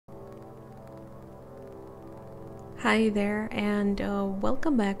Hi there, and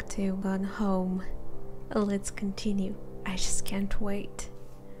welcome back to Gone Home. Let's continue. I just can't wait.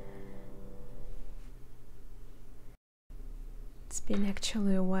 It's been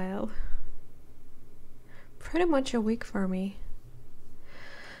actually a while. Pretty much a week for me.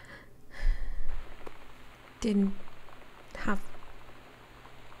 Didn't have...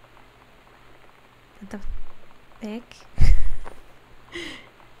 What the heck?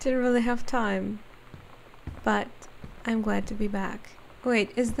 Didn't really have time. But I'm glad to be back.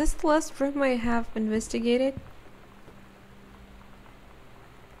 Wait, is this the last room I have investigated?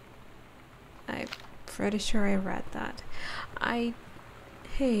 I'm pretty sure I read that. Hey...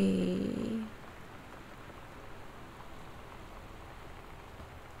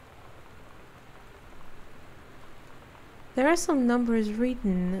 There are some numbers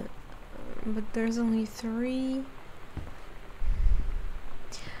written, but there's only 3.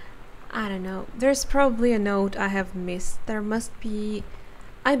 I don't know. There's probably a note I have missed. There must be...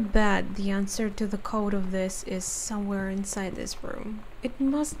 I bet the answer to the code of this is somewhere inside this room. It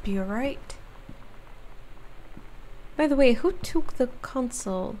must be, right? By the way, who took the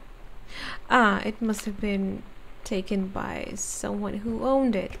console? Ah, it must have been taken by someone who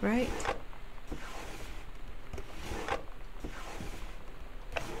owned it, right?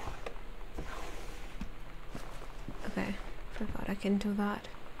 Okay, forgot I can do that.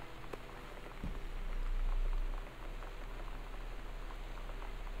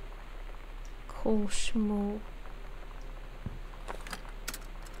 Cool schmoo.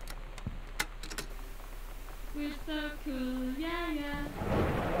 We're so cool, yeah, yeah.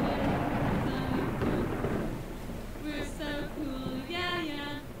 We're so cool, yeah,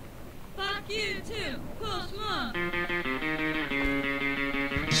 yeah. Fuck you too, cool schmoo.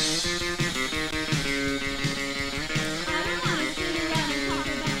 I don't wanna sit around and talk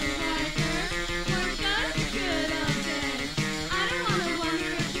about the water. We're those good old days. I don't wanna wonder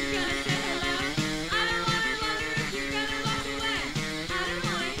if you're gonna say hello. I don't wanna wonder if you're gonna walk away. I don't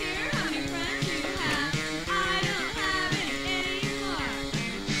wanna hear how many friends you have. I don't have any anymore.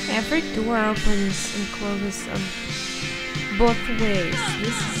 Every door opens and closes on both ways.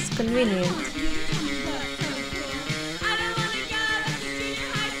 This is convenient.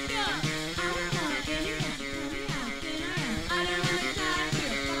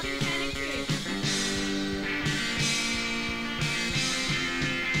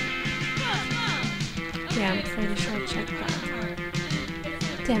 Yeah, I'm pretty sure I checked that.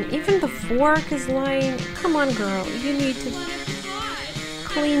 Damn, even the fork is lying. Come on, girl. You need to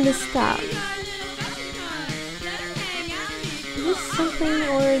clean this stuff. Is this something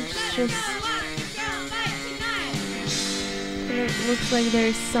or it's just... It looks like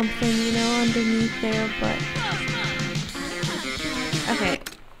there's something, you know, underneath there, but... Okay.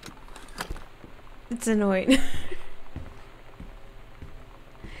 It's annoying.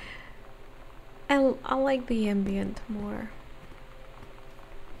 I like the ambient more.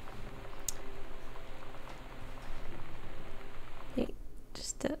 Hey,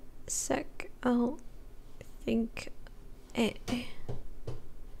 just a sec. I'll think...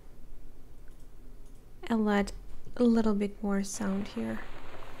 I'll add a little bit more sound here.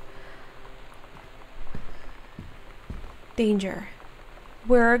 Danger.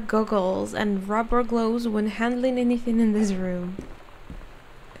 Wear goggles and rubber gloves when handling anything in this room.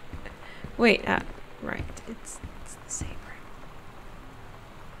 Wait, right. It's the same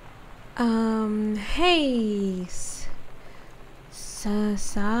room. Hey.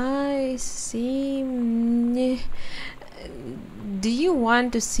 Do you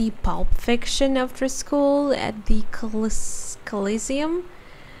want to see Pulp Fiction after school at the Coliseum?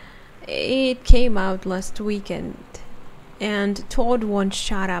 It came out last weekend, and Todd won't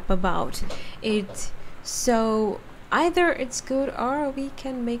shut up about it. So either it's good or we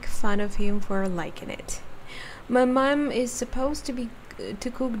can make fun of him for liking it. My mom is supposed to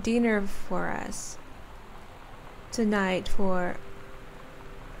cook dinner for us tonight for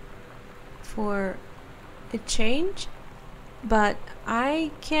a change, but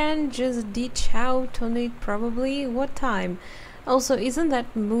I can just ditch out on it probably. What time? Also, isn't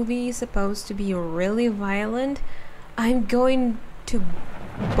that movie supposed to be really violent? I'm going to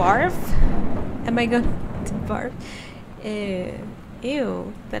barf? Am I going to barf?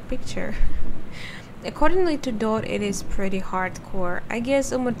 Ew, that picture. Accordingly to Dot, it is pretty hardcore. I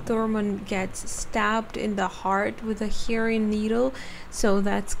guess Uma Thurman gets stabbed in the heart with a hearing needle, so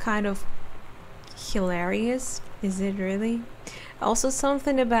that's kind of hilarious. Is it really? Also,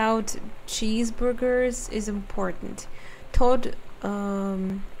 something about cheeseburgers is important. Todd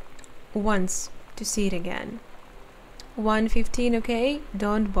wants to see it again. 1:15, okay?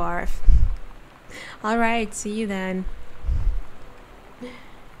 Don't barf. Alright, see you then.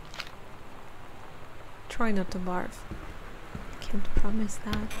 Try not to barf. Can't promise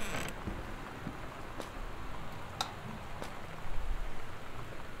that.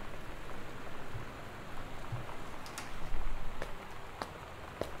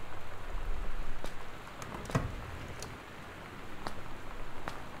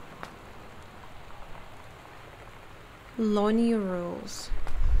 Lonnie rules.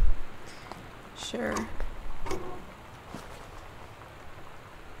 Sure.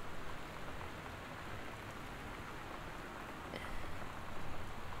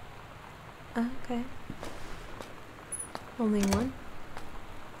 Okay. Only one.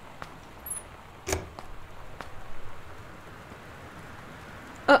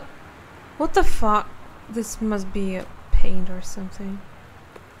 What the fuck? This must be a paint or something.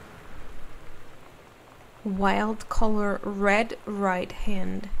 Wild color, red right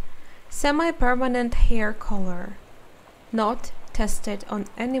hand. Semi-permanent hair color. Not tested on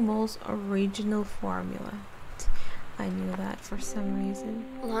animals' original formula. I knew that for some reason.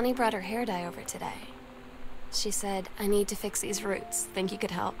 Lonnie brought her hair dye over today. She said, I need to fix these roots. Think you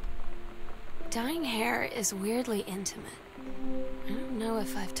could help? Dyeing hair is weirdly intimate. I don't know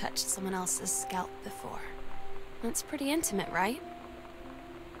if I've touched someone else's scalp before. That's pretty intimate, right?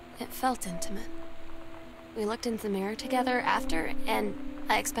 It felt intimate. We looked into the mirror together after, and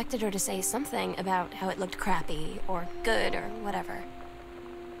I expected her to say something about how it looked crappy, or good, or whatever.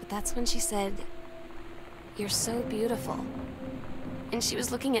 But that's when she said, "You're so beautiful." And she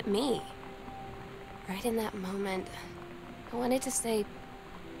was looking at me. Right in that moment, I wanted to say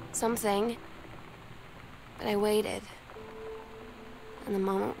something, but I waited. And the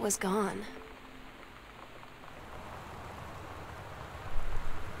moment was gone.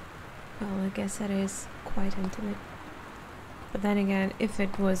 Well, I guess that is quite intimate. But then again, if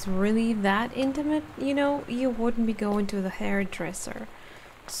it was really that intimate, you know, you wouldn't be going to the hairdresser.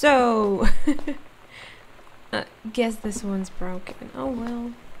 So, guess this one's broken. Oh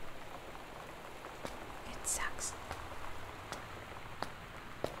well. It sucks.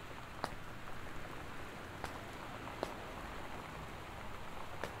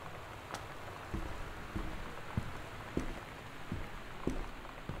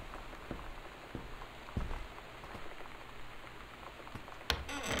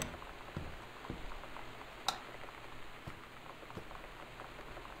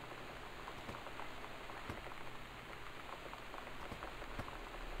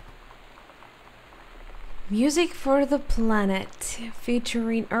 Music for the Planet,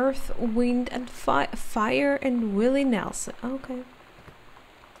 featuring Earth, Wind, and Fire and Willie Nelson. Okay.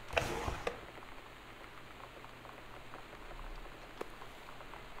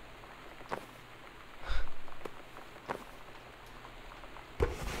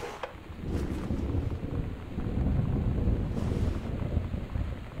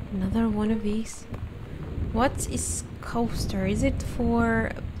 Another one of these. What is coaster? Is it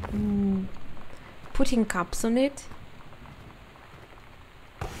for putting cups on it?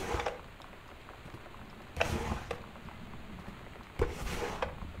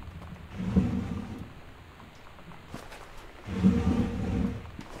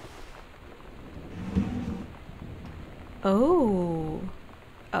 Oh.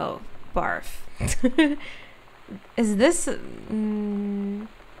 Oh, barf. Is this the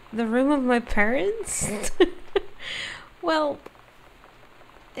room of my parents? Well,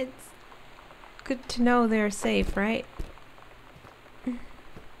 it's good to know they're safe, right?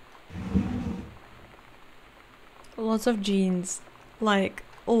 Lots of jeans. Like,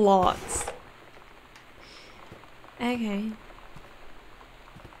 lots. Okay.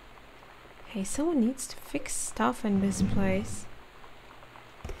 Hey, someone needs to fix stuff in this place.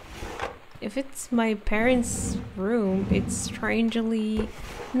 If it's my parents' room, it's strangely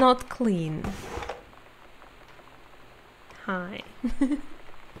not clean. Hi.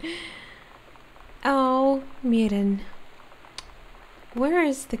 Oh, Mitten. Where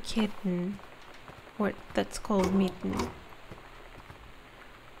is the kitten? What that's called Mitten.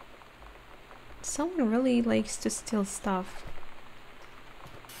 Someone really likes to steal stuff.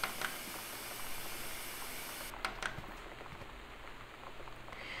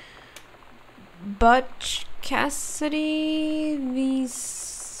 Butch Cassidy,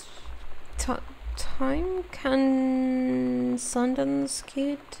 these time can Sundance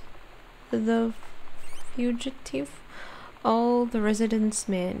Kid, the fugitive, all the residents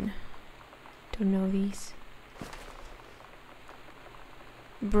men. Don't know these.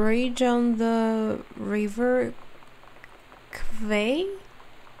 Bridge on the River Kwai,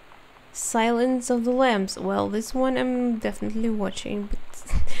 Silence of the Lambs. Well, this one I'm definitely watching,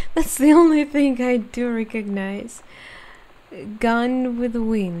 but That's the only thing I do recognize. Gone with the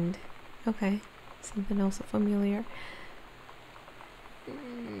Wind. Okay, something also familiar.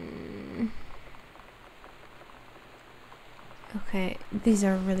 Okay, these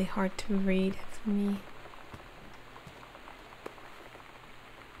are really hard to read for me.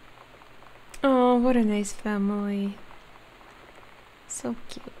 Oh, what a nice family. So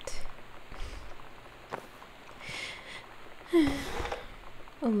cute.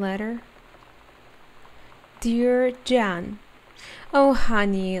 A letter. Dear Jan. Oh,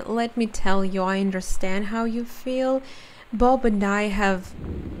 honey, let me tell you, I understand how you feel. Bob and I have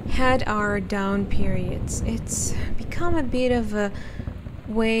had our down periods. It's become a bit of a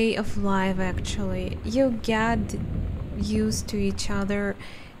way of life, actually. You get used to each other.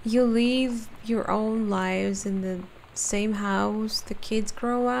 You live your own lives in the same house. The kids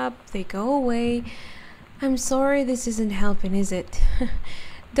grow up, they go away. I'm sorry this isn't helping, is it?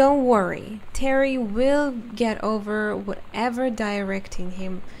 Don't worry. Terry will get over whatever directing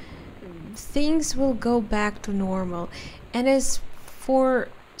him. Things will go back to normal. And as for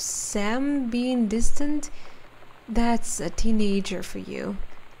Sam being distant, that's a teenager for you.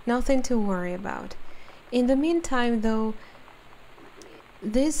 Nothing to worry about. In the meantime, though,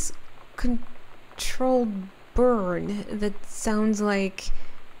 this controlled burn that sounds like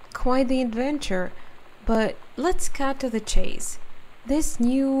quite the adventure. But let's cut to the chase. This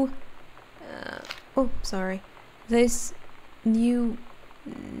new... This new...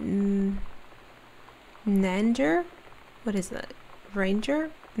 Nanger? What is that? Ranger?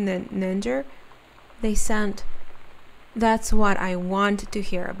 Nanger? They sent... That's what I want to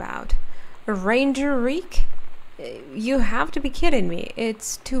hear about. A Ranger Reek? You have to be kidding me.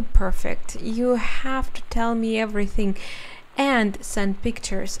 It's too perfect. You have to tell me everything and send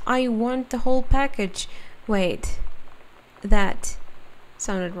pictures. I want the whole package. Wait. That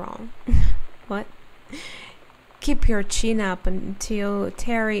sounded wrong. What? Keep your chin up until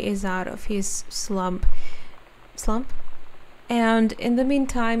Terry is out of his slump. And in the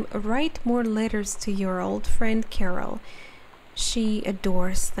meantime, write more letters to your old friend Carol. She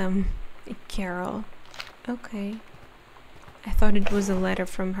adores them. Carol. Okay. I thought it was a letter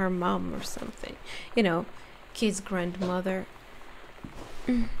from her mom or something. You know, kid's grandmother.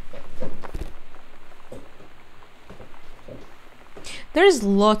 There's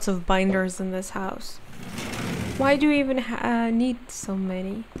lots of binders in this house. Why do you even need so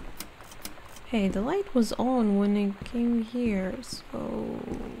many? Hey, the light was on when I came here, so...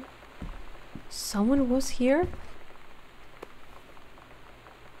 Someone was here?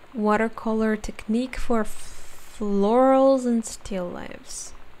 Watercolor technique for florals and still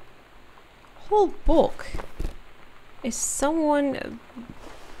lifes. Whole book. Is someone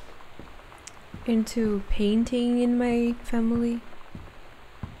into painting in my family?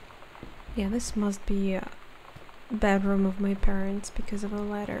 Yeah, this must be a bedroom of my parents because of a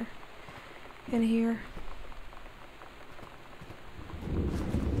letter in here.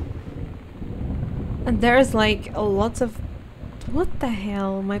 And there's like lots of... What the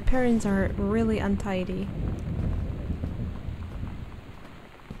hell? My parents are really untidy.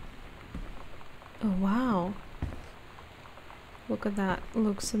 Oh wow. Look at that.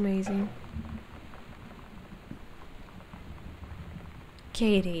 Looks amazing.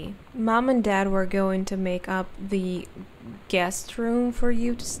 Katie, Mom and Dad were going to make up the guest room for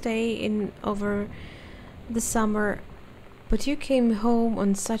you to stay in over the summer, but you came home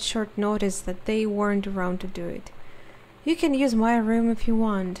on such short notice that they weren't around to do it. You can use my room if you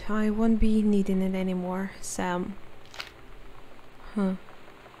want. I won't be needing it anymore, Sam. Huh.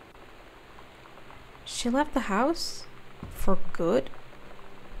 She left the house? For good?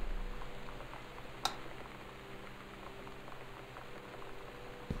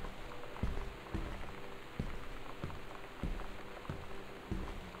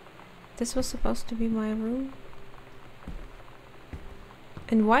 This was supposed to be my room?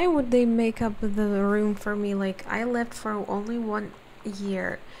 And why would they make up the room for me? Like, I left for only 1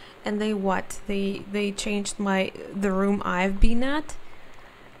 year, and they what? They changed the room I've been at?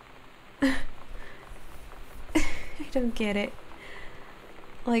 I don't get it.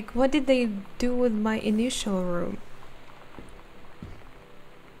 Like, what did they do with my initial room?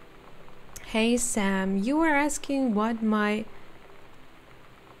 Hey Sam, you were asking what my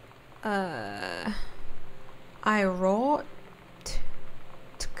I wrote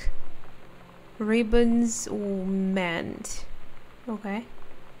ribbons meant. Okay.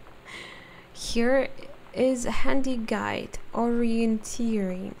 Here is a handy guide,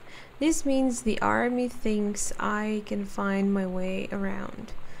 orienteering. This means the army thinks I can find my way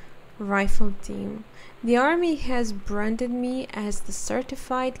around. Rifle team. The army has branded me as the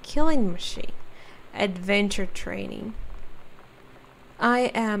certified killing machine. Adventure training.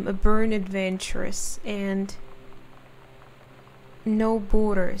 I am a born adventurous and no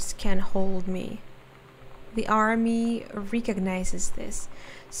borders can hold me. The army recognizes this.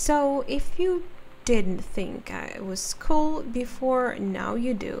 So if you didn't think I was cool before, now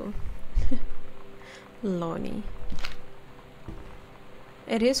you do. Lonnie.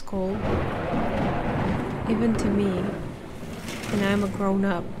 It is cool. Even to me. And I'm a grown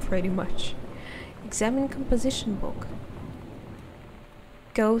up, pretty much. Examine composition book.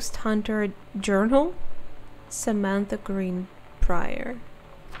 Ghost Hunter Journal. Samantha Green Pryor.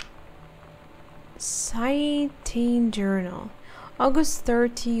 Sighting Journal. August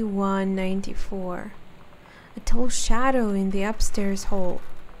 31, 94. A tall shadow in the upstairs hall.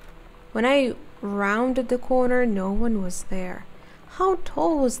 When I rounded the corner, no one was there. How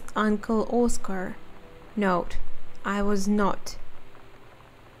tall was Uncle Oscar? Note, I was not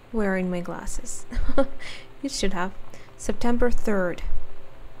wearing my glasses. You should have. September 3rd.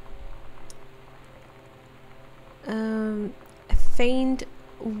 A faint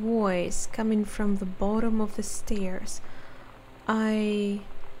voice coming from the bottom of the stairs. I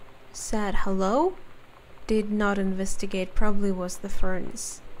said hello. Did not investigate. Probably was the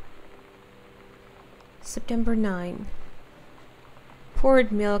furnace. September 9.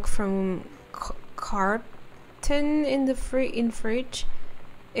 Poured milk from carton in the fridge.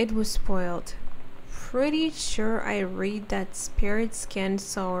 It was spoiled. Pretty sure I read that spirits can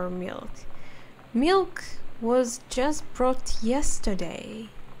sour milk. Milk was just brought yesterday.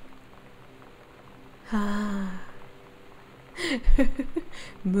 Ah.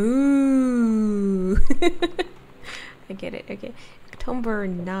 Moo. I get it. Okay. October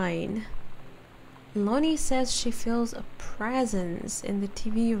 9. Lonnie says she feels a presence in the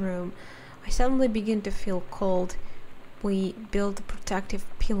TV room. I suddenly begin to feel cold. We build a protective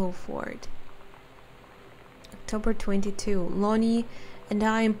pillow for it. October 22. Lonnie and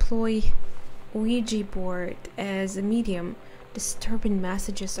I employ Ouija board as a medium. Disturbing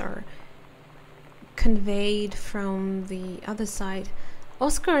messages are conveyed from the other side.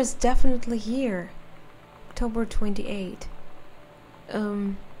 Oscar is definitely here. October 28.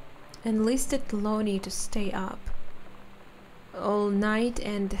 Enlisted Lonnie to stay up all night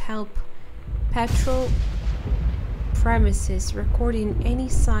and help patrol premises, recording any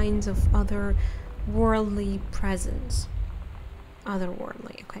signs of otherworldly presence.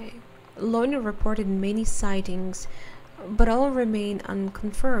 Otherworldly, okay. Lonnie reported many sightings, but all remain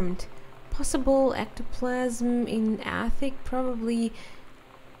unconfirmed. Possible ectoplasm in attic, probably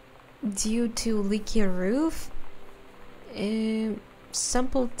due to leaky roof.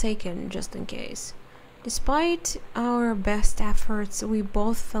 Sample taken just in case. Despite our best efforts, we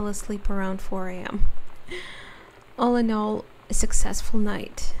both fell asleep around 4 a.m. All in all, a successful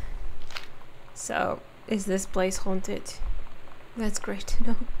night. So, is this place haunted? That's great to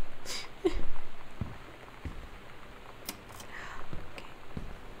know.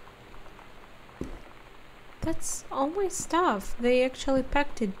 That's all my stuff. They actually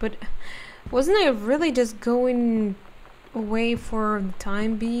packed it, but wasn't I really just going away for the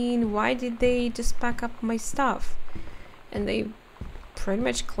time being? Why did they just pack up my stuff? And they pretty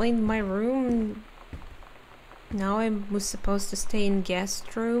much cleaned my room. Now I was supposed to stay in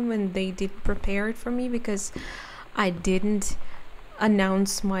guest room and they didn't prepare it for me because I didn't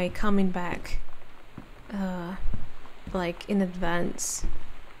announce my coming back like in advance.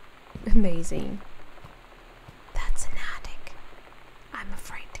 Amazing. That's an attic. I'm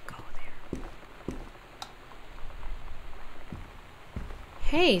afraid to go there.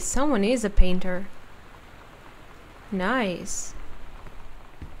 Hey, someone is a painter. Nice.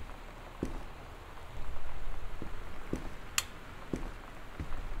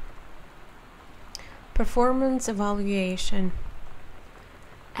 Performance evaluation.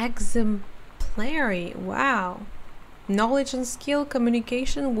 Exemplary. Wow. Knowledge and skill,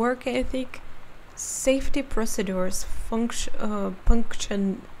 communication, work ethic, safety procedures,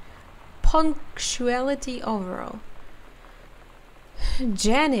 punctuality overall.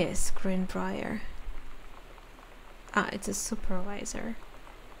 Janice Greenbrier. Ah, it's a supervisor.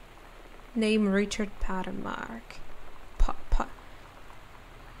 Name Richard Patermark.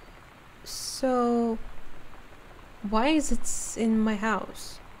 So, why is it in my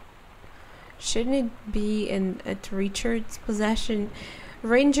house? Shouldn't it be at Richard's possession?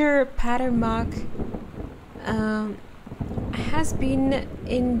 Ranger Patermark has been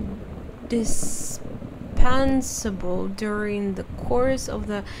indispensable during the course of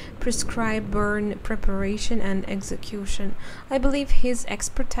the prescribed burn preparation and execution. I believe his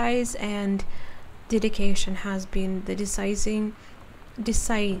expertise and dedication has been the deciding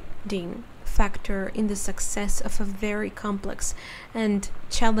factor in the success of a very complex and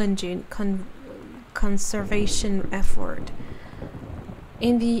challenging conservation effort.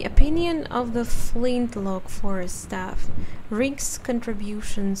 In the opinion of the Flintlock Forest staff, Rink's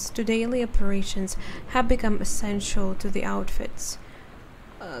contributions to daily operations have become essential to the outfit's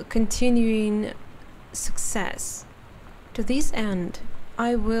continuing success. To this end,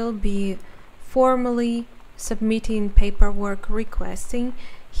 I will be formally submitting paperwork requesting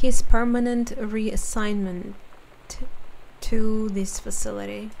his permanent reassignment to this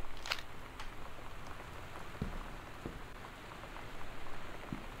facility.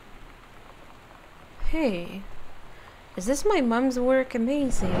 Hey, is this my mom's work?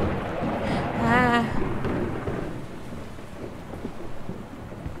 Amazing.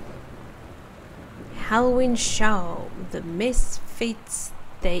 Halloween show. The Misfits,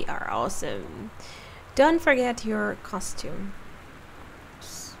 they are awesome. Don't forget your costume.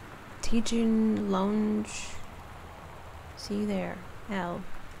 Staging lounge. See you there, L.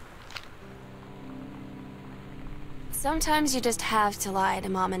 Sometimes you just have to lie to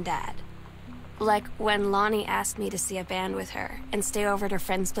Mom and Dad. Like when Lonnie asked me to see a band with her and stay over at her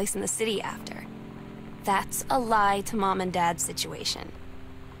friend's place in the city after. That's a lie to Mom and Dad's situation.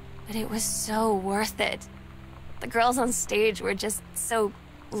 But it was so worth it. The girls on stage were just so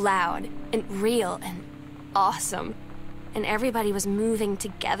loud and real and awesome. And everybody was moving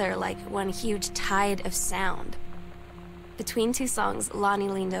together like one huge tide of sound. Between two songs, Lonnie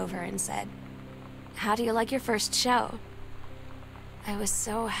leaned over and said, "How do you like your first show?" I was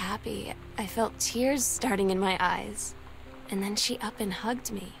so happy. I felt tears starting in my eyes. And then she up and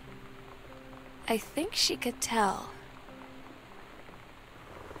hugged me. I think she could tell.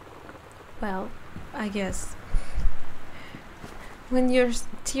 Well, I guess when your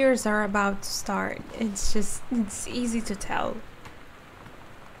tears are about to start, it's easy to tell.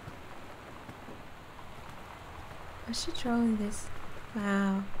 I should draw in this.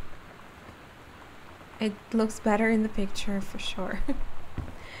 Wow. It looks better in the picture for sure.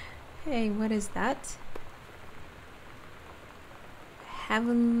 Hey, what is that?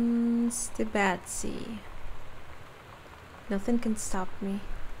 Heavens to Betsy. Nothing can stop me.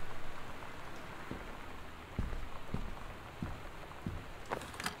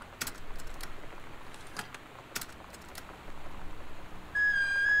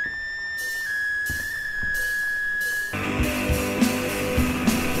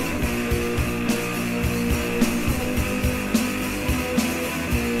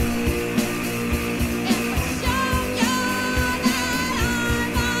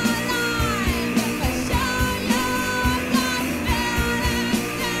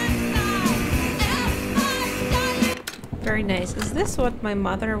 Very nice. Is this what my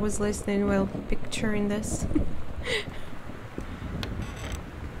mother was listening while picturing this?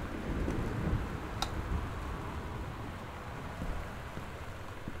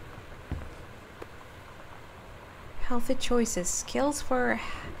 Healthy choices, skills for a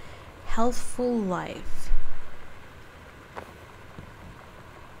healthful life.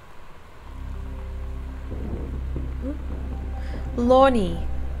 Lonnie.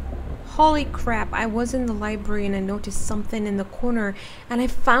 Holy crap, I was in the library and I noticed something in the corner and I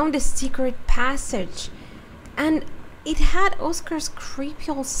found a secret passage. And it had Oscar's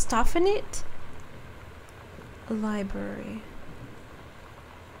creepy old stuff in it. A library.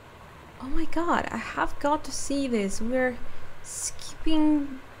 Oh my god, I have got to see this. We're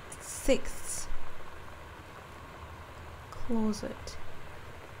skipping 6th. Closet.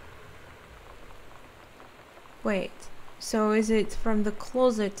 Wait, so is it from the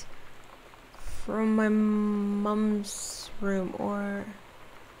closet from my mom's room or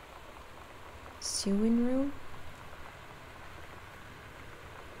sewing room?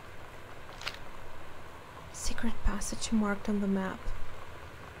 Secret passage marked on the map.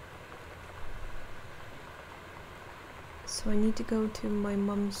 So I need to go to my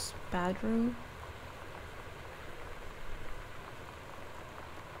mom's bedroom.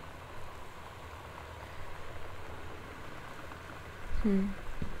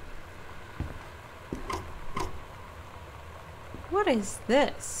 What is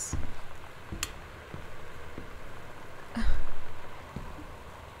this?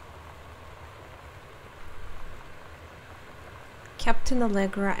 Captain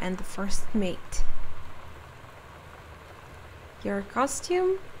Allegra and the first mate. Your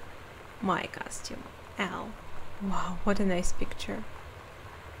costume? My costume. Al. Wow, what a nice picture.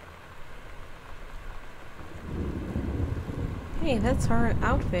 Hey, that's her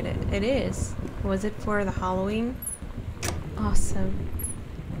outfit. It is. Was it for the Halloween? Awesome.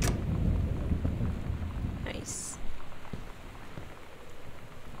 Nice.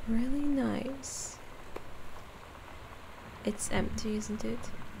 Really nice. It's empty, isn't it?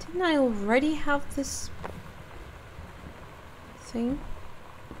 Didn't I already have this thing?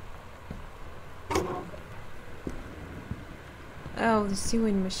 Oh, the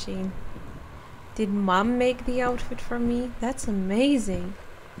sewing machine. Did Mom make the outfit for me? That's amazing.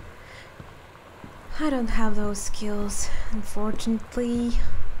 I don't have those skills, unfortunately.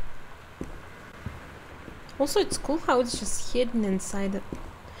 Also, it's cool how it's just hidden inside the...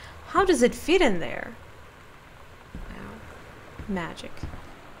 How does it fit in there? Wow. Magic.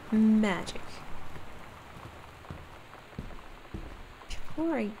 Magic.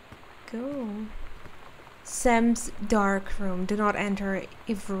 Before I go... Sam's dark room. Do not enter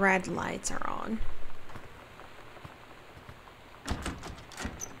if red lights are on.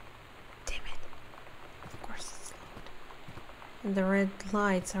 Damn it. Of course it's loud. And the red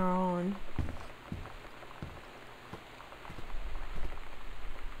lights are on.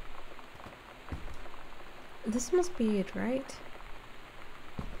 This must be it, right?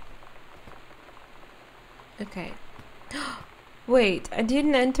 Okay. Wait, I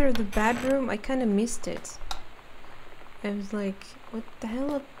didn't enter the bedroom. I kind of missed it. I was like, what the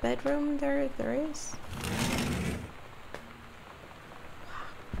hell, a bedroom there is?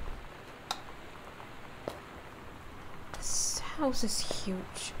 This house is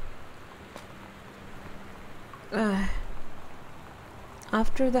huge.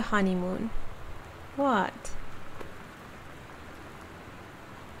 After the honeymoon. What?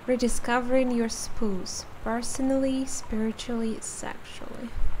 Rediscovering your spouse, personally, spiritually, sexually.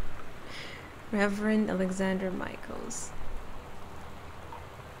 Reverend Alexander Michaels.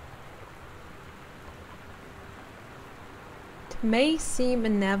 It may seem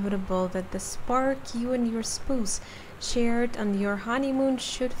inevitable that the spark you and your spouse shared on your honeymoon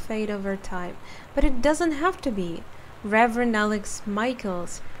should fade over time, but it doesn't have to be. Reverend Alex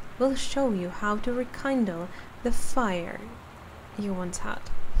Michaels will show you how to rekindle the fire you once had.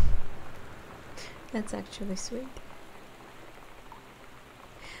 That's actually sweet.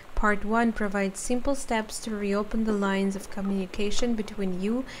 Part 1 provides simple steps to reopen the lines of communication between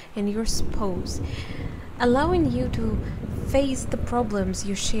you and your spouse, allowing you to face the problems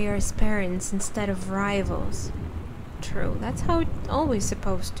you share as parents instead of rivals. True, that's how it's always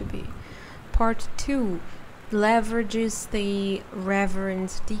supposed to be. Part 2 leverages the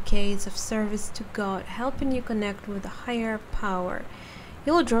reverend's decades of service to God, helping you connect with a higher power.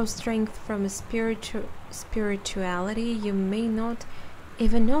 You'll draw strength from a spirituality you may not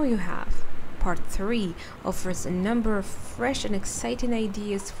even know you have. Part 3 offers a number of fresh and exciting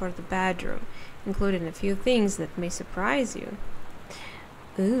ideas for the bedroom, including a few things that may surprise you.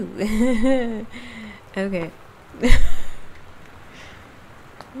 Ooh. Okay.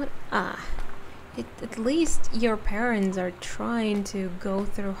 What? At least your parents are trying to go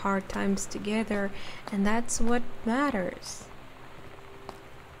through hard times together, and that's what matters.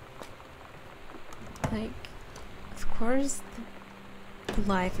 Like, of course,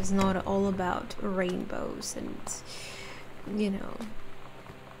 life is not all about rainbows and, you know,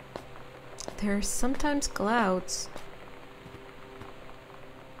 there's sometimes clouds.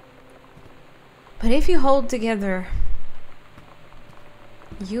 But if you hold together,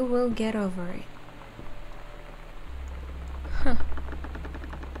 you will get over it. Huh.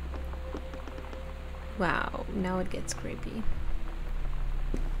 Wow, now it gets creepy.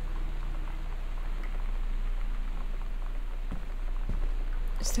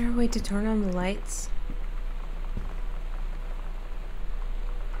 Is there a way to turn on the lights?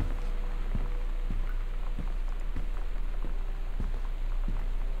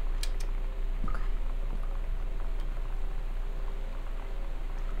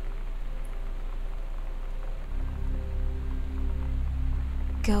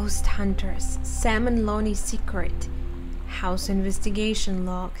 Ghost Hunters, Sam and Lonnie's Secret, House Investigation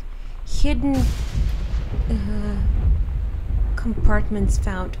Log, Hidden Compartments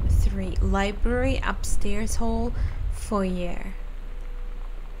Found 3, Library, Upstairs Hall, Foyer.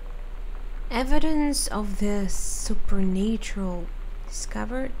 Evidence of the supernatural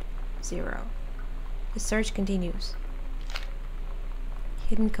discovered? 0. The search continues.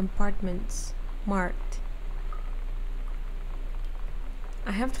 Hidden compartments marked.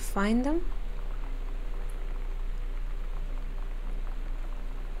 I have to find them?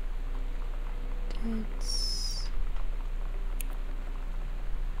 It's...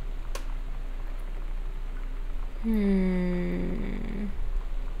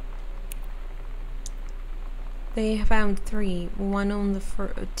 They found 3. One on the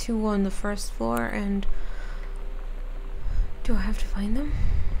 2 on the first floor, and do I have to find them?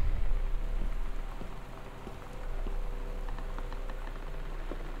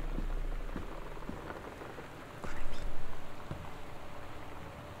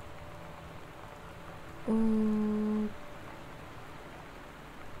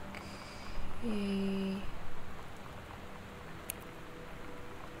 Okay.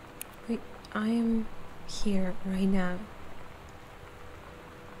 Wait, I am here right now.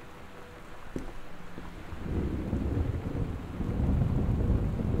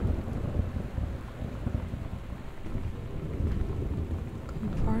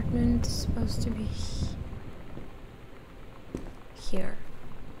 Compartment is supposed to be here.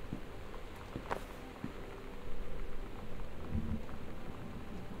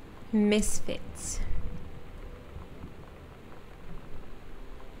 Misfits.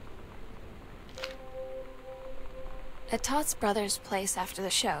 At Todd's brother's place after the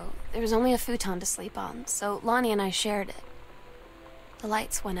show, there was only a futon to sleep on, so Lonnie and I shared it. The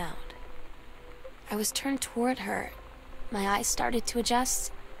lights went out. I was turned toward her. My eyes started to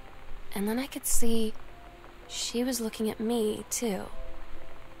adjust, and then I could see she was looking at me, too.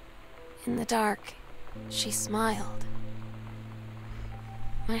 In the dark, she smiled.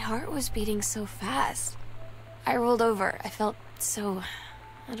 My heart was beating so fast. I rolled over. I felt so,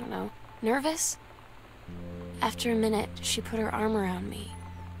 I don't know, nervous. After a minute, she put her arm around me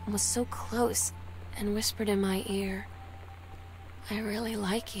and was so close and whispered in my ear, "I really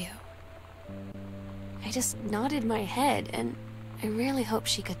like you." I just nodded my head, and I really hope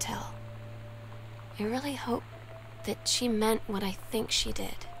she could tell. I really hope that she meant what I think she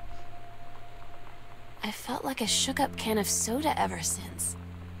did. I felt like a shook-up can of soda ever since.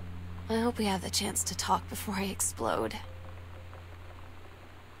 I hope we have the chance to talk before I explode.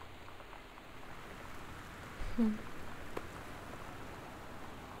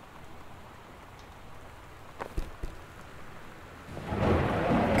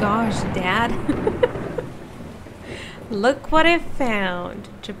 Gosh, Dad. Look what I found.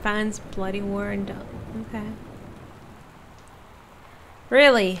 Japan's bloody war and okay.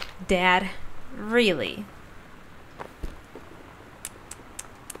 Really, Dad? Really?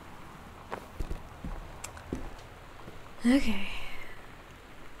 Okay.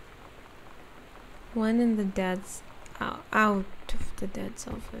 One in the dad's out of the dad's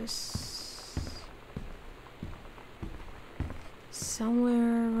office.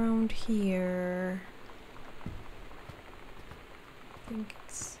 Somewhere around here. I think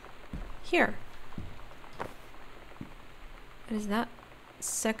it's here. What is that?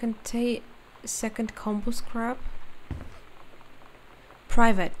 Second combo scrap?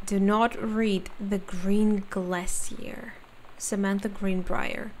 Private, do not read The Green Glacier. Samantha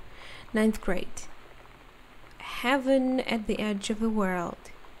Greenbrier. 9th grade. Heaven at the edge of the world.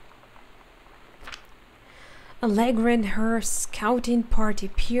 Allegra and her scouting party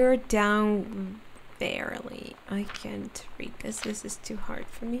peered down barely. I can't read this. This is too hard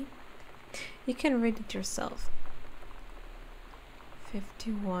for me. You can read it yourself.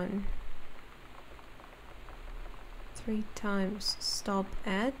 51. 3 times. Stop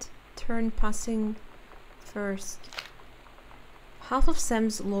at. Turn passing first. Half of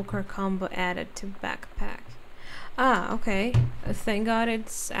Sam's locker combo added to backpack. Ah, okay. Thank God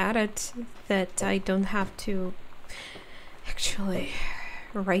it's added that I don't have to actually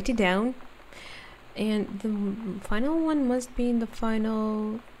write it down. And the final one must be in the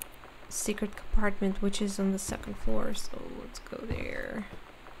final secret compartment, which is on the 2nd floor. So let's go there.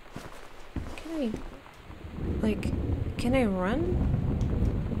 Can I run?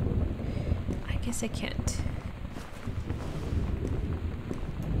 I guess I can't.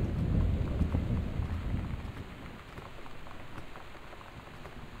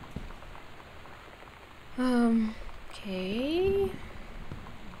 Okay.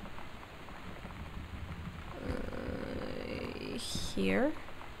 Here.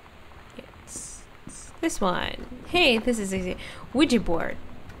 Yes. This one. Hey, this is easy. Ouija board.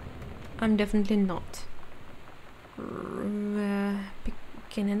 I'm definitely not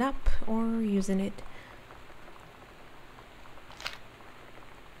picking it up or using it.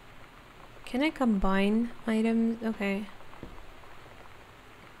 Can I combine items? Okay.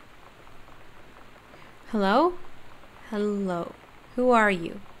 Hello? Hello. Who are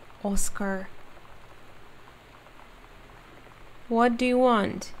you? Oscar. What do you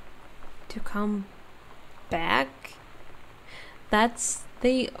want? To come back? That's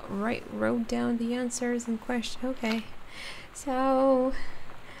they wrote down the answers and question. Okay. So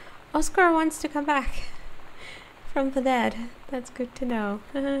Oscar wants to come back from the dead. That's good to know.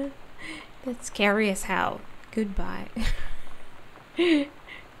 That's scary as hell. Goodbye. Yeah,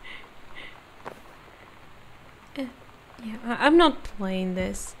 I'm not playing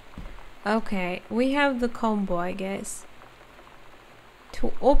this. Okay, we have the combo, I guess.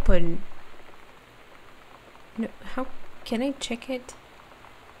 To open. No, how can I check it?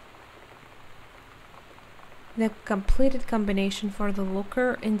 The completed combination for the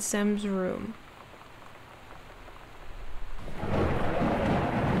locker in Sam's room.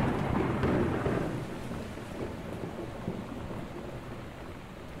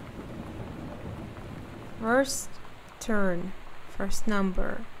 First turn, first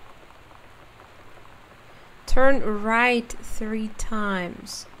number. Turn right 3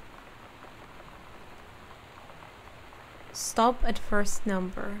 times. Stop at first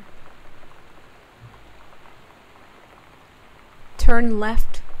number. Turn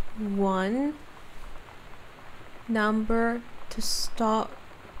left 1 number to stop.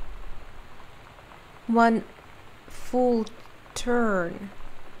 1 full turn.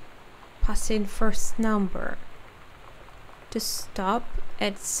 Pass in first number to stop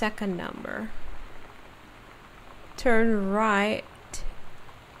at second number. Turn right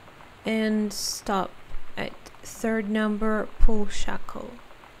and stop at third number, pull shackle.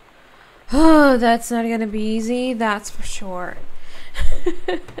 Oh, that's not gonna be easy, that's for sure.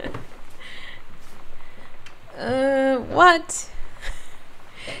 What?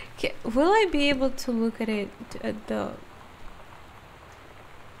 Will I be able to look at it at the...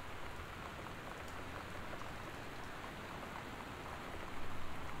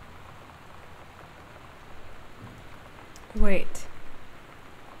 Wait.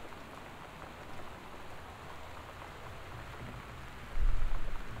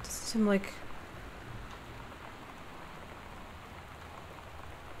 Does it seem like...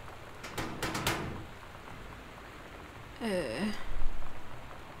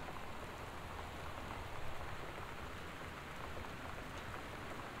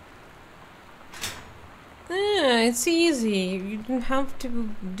 it's easy. You don't have to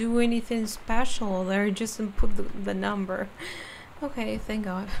do anything special there. Just input the number. Okay, thank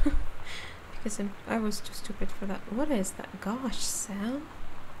God. Because I was too stupid for that. What is that? Gosh, Sam?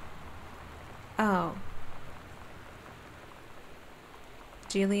 Oh.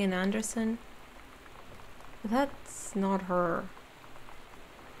 Gillian Anderson? That's not her.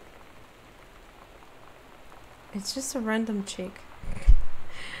 It's just a random chick.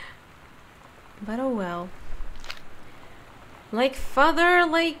 But oh well. Like father,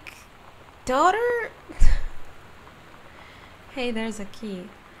 like daughter? Hey, there's a key.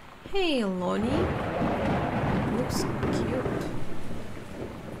 Hey, Lonnie. Looks cute.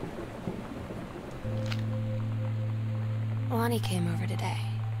 Lonnie came over today.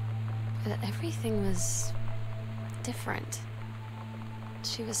 But everything was different.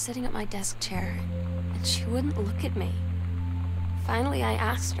 She was sitting at my desk chair, and she wouldn't look at me. Finally, I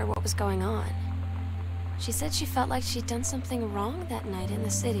asked her what was going on. She said she felt like she'd done something wrong that night in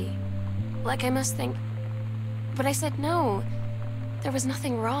the city. Like I must think... But I said no. There was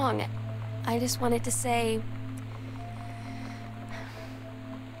nothing wrong. I just wanted to say...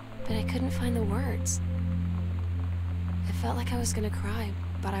 But I couldn't find the words. I felt like I was gonna cry,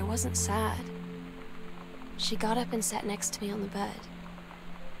 but I wasn't sad. She got up and sat next to me on the bed.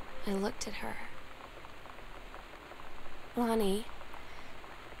 I looked at her. Lonnie,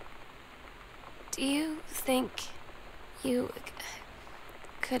 do you think you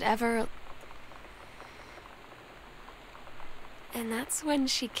could ever... And that's when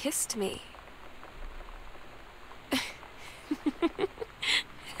she kissed me.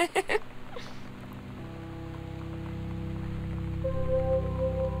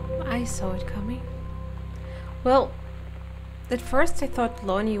 I saw it coming. Well, at first I thought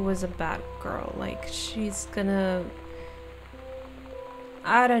Lonnie was a bad girl. Like, she's gonna...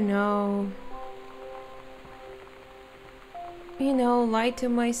 I don't know... You know, lie to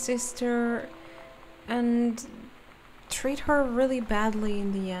my sister and treat her really badly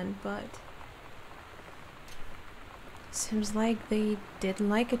in the end, but... Seems like they didn't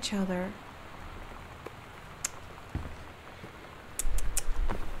like each other.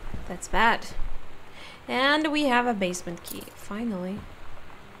 That's bad. And we have a basement key, finally.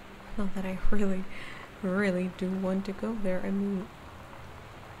 Not that I really do want to go there. I mean...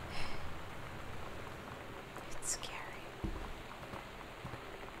 It's scary.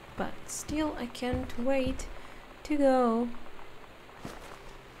 But still, I can't wait to go.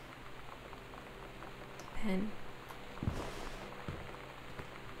 Pen.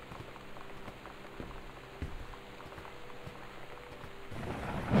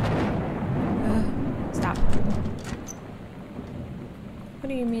 Stop. What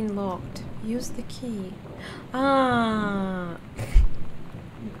do you mean locked? Use the key. Ah.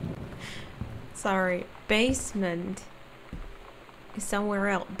 Sorry. Basement is somewhere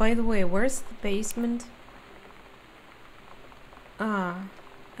else. By the way, where's the basement? Ah,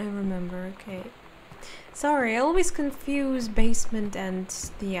 I remember. Okay. Sorry, I always confuse basement and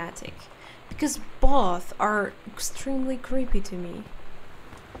the attic. Because both are extremely creepy to me.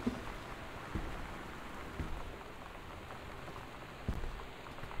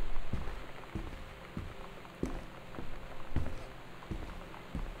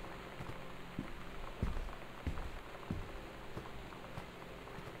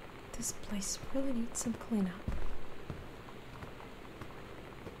 This place really needs some cleanup.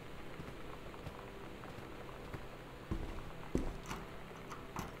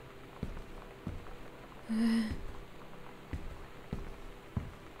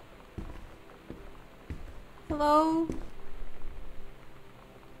 Hello?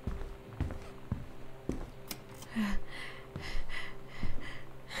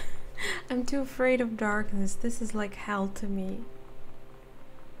 I'm too afraid of darkness. This is like hell to me.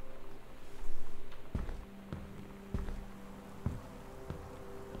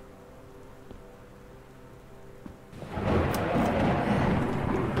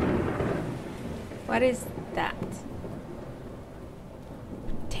 What is that?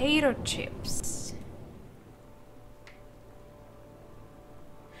 Potato chips.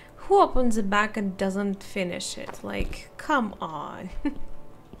 Who opens a bag and doesn't finish it? Like, come on.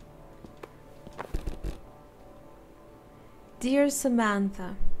 Dear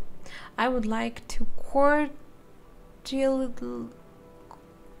Samantha, I would like to cordially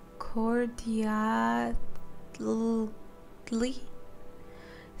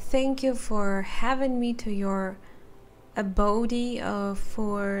thank you for having me to your abode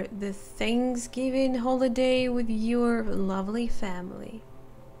for the Thanksgiving holiday with your lovely family.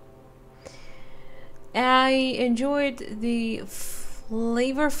 I enjoyed the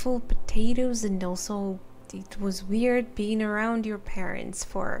flavorful potatoes, and also it was weird being around your parents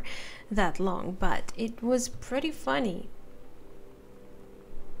for that long, but it was pretty funny.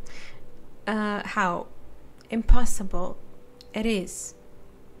 How impossible it is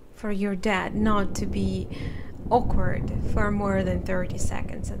for your dad not to be awkward for more than 30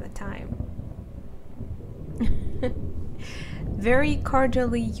 seconds at a time. Very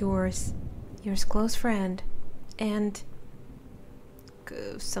cordially yours close friend, and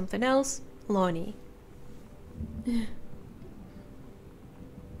something else, Lonnie.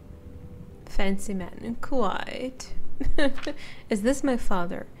 Fancy man, quite. Is this my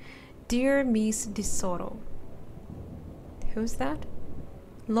father? Dear Miss De Soto. Who's that?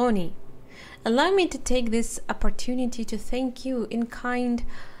 Lonnie. Allow me to take this opportunity to thank you in kind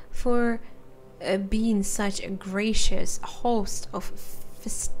for being such a gracious host of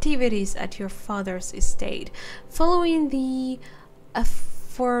festivities at your father's estate. Following the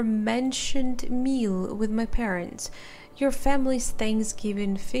aforementioned meal with my parents, your family's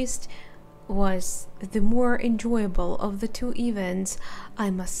Thanksgiving feast was the more enjoyable of the two events,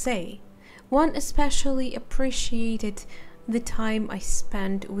 I must say. One especially appreciated the time I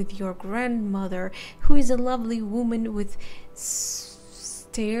spent with your grandmother, who is a lovely woman with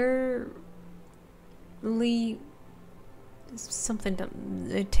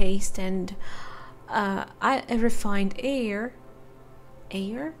something taste and a refined air.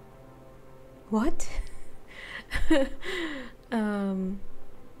 What?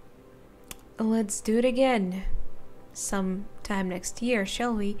 Let's do it again sometime next year,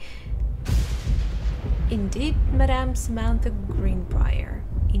 shall we? Indeed, Madame Samantha Greenbrier.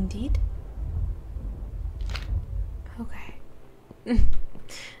 Indeed? Okay.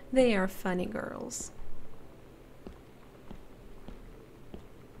 They are funny girls.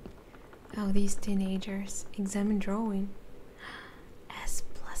 Oh, these teenagers. Examine drawing.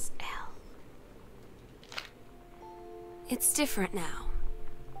 S+L. It's different now.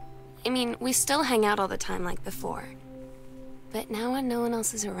 I mean, we still hang out all the time like before. But now when no one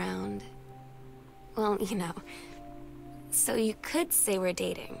else is around... Well, you know. So you could say we're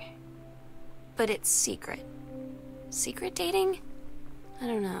dating. But it's secret. Secret dating? I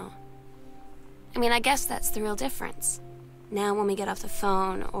don't know. I mean, I guess that's the real difference. Now when we get off the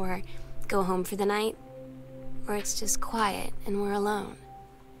phone, or go home for the night, or it's just quiet and we're alone,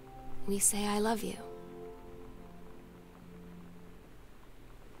 we say I love you.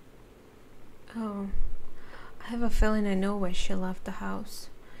 Oh, I have a feeling I know why she left the house.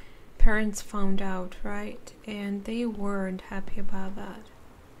 Parents found out, right? And they weren't happy about that.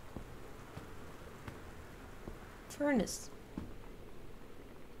 Furnace.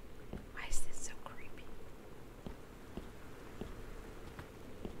 Why is this so creepy?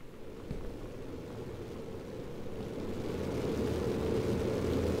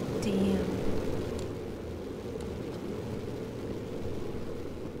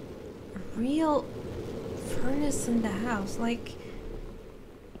 real furnace in the house. Like,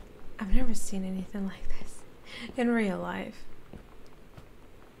 I've never seen anything like this in real life.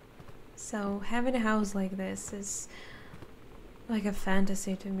 So having a house like this is like a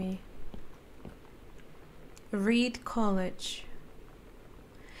fantasy to me. Reed College.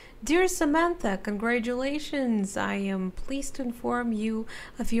 Dear Samantha, congratulations! I am pleased to inform you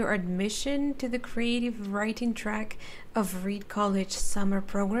of your admission to the creative writing track of Reed College Summer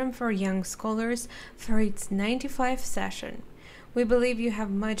Program for Young Scholars for its 95th session. We believe you have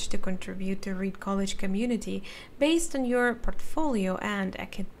much to contribute to Reed College community based on your portfolio and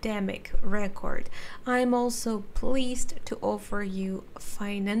academic record. I am also pleased to offer you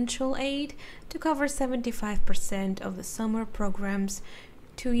financial aid to cover 75% of the summer program's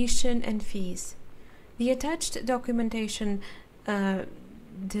tuition and fees. The attached documentation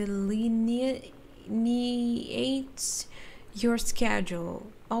delineates your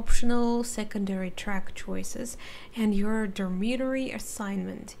schedule, optional secondary track choices, and your dormitory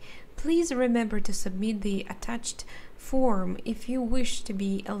assignment. Please remember to submit the attached form if you wish to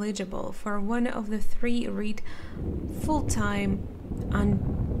be eligible for one of the 3 Reed full-time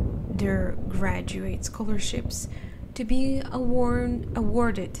undergraduate scholarships to be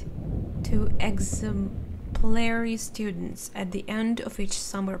awarded to exemplary students at the end of each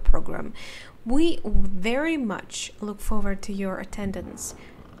summer program. We very much look forward to your attendance.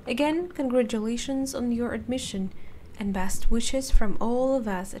 Again, congratulations on your admission and best wishes from all of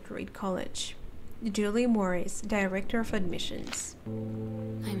us at Reed College. Julie Morris, Director of Admissions.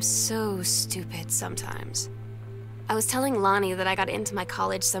 I'm so stupid sometimes. I was telling Lonnie that I got into my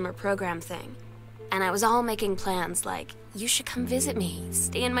college summer program thing, and I was all making plans like, you should come visit me,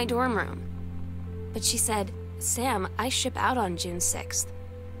 stay in my dorm room. But she said, Sam, I ship out on June 6th.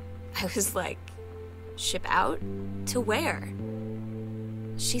 I was like, ship out? To where?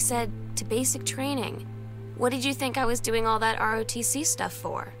 She said, to basic training. What did you think I was doing all that ROTC stuff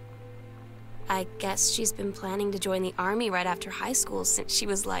for? I guess she's been planning to join the army right after high school since she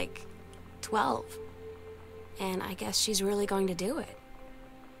was like 12. And I guess she's really going to do it.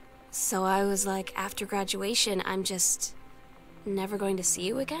 So I was like, after graduation, I'm just never going to see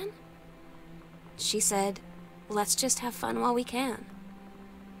you again? She said, let's just have fun while we can.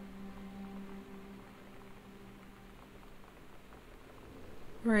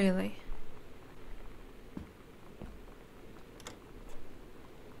 Really?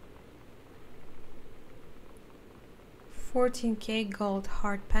 $14K gold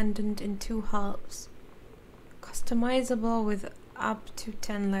heart pendant in 2 halves. Customizable with up to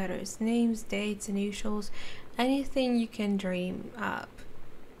 10 letters, names, dates, initials, anything you can dream up.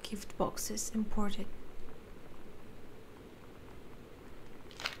 Gift boxes imported.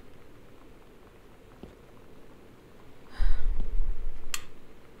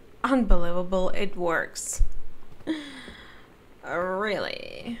 Unbelievable, it works.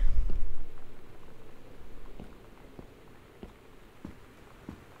 Really?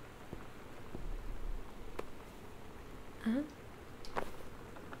 Huh?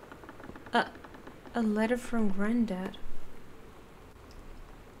 A letter from Granddad.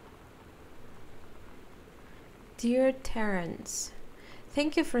 Dear Terence,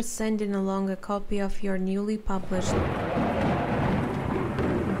 thank you for sending along a copy of your newly published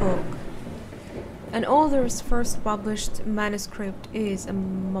book. An author's first published manuscript is a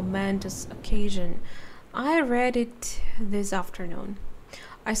momentous occasion. I read it this afternoon.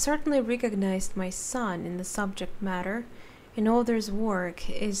 I certainly recognized my son in the subject matter. An author's work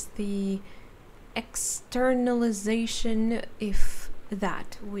is the externalization of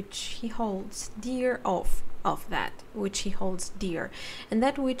that which he holds dear, of that which he holds dear, and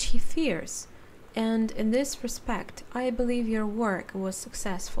that which he fears. And in this respect, I believe your work was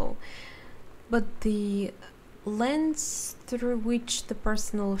successful. But the lens through which the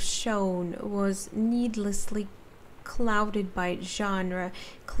personal shone was needlessly clouded by genre,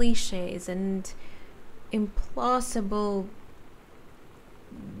 cliches, and implausible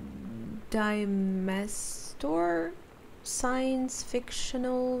dimestor, science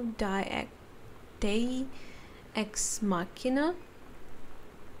fictional deus ex machina.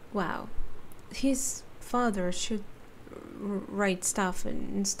 Wow, his father should write stuff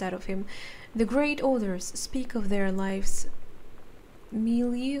instead of him. The great authors speak of their lives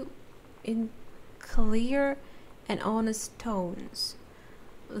milieu in clear and honest tones.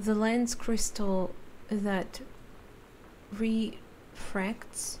 The lens crystal that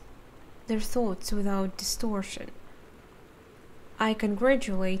refracts their thoughts without distortion. I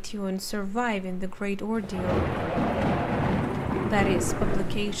congratulate you on surviving the great ordeal that is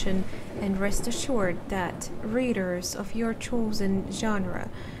publication, and rest assured that readers of your chosen genre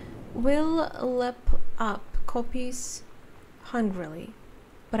will lap up copies hungrily,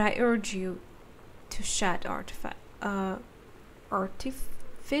 but I urge you to shed artifice.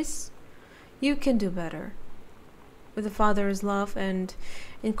 You can do better. With a father's love and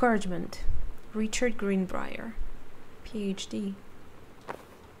encouragement, Richard Greenbrier, PhD.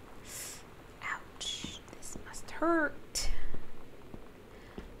 Ouch, this must hurt.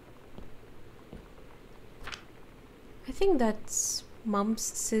 I think that's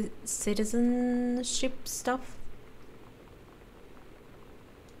Mom's citizenship stuff.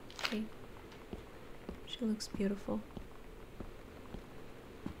 Okay. She looks beautiful.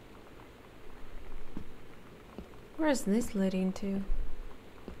 Where is this leading to?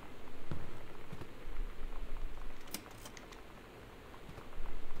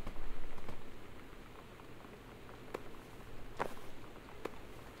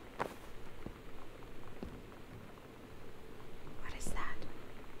 What is that?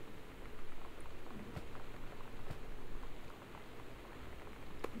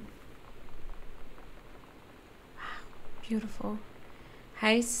 Wow, beautiful.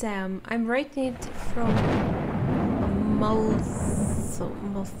 Hi Sam, I'm writing it from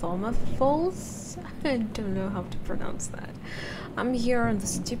Multhoma Falls? I don't know how to pronounce that. I'm here on the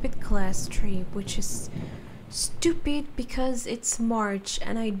stupid class trip, which is stupid because it's March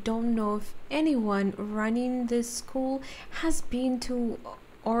and I don't know if anyone running this school has been to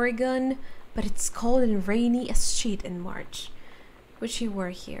Oregon, but it's cold and rainy as shit in March. Wish you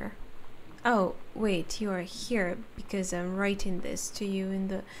were here. Oh, wait, you are here because I'm writing this to you in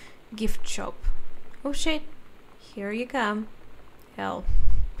the gift shop. Oh shit. Here you come. Hell.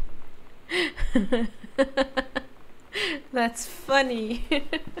 That's funny.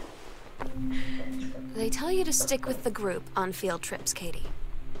 They tell you to stick with the group on field trips, Katie.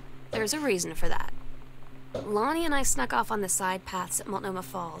 There's a reason for that. Lonnie and I snuck off on the side paths at Multnomah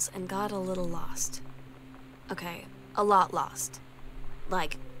Falls and got a little lost. Okay, a lot lost.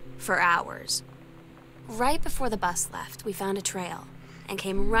 Like, for hours. Right before the bus left, we found a trail and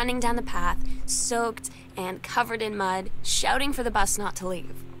came running down the path, soaked and covered in mud, shouting for the bus not to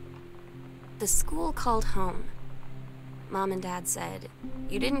leave. The school called home. Mom and Dad said,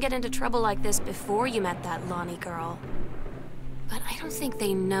 "You didn't get into trouble like this before you met that Lonnie girl." But I don't think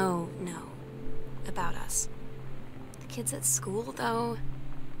they know about us. The kids at school, though,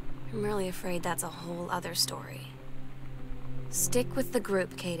 I'm really afraid that's a whole other story. Stick with the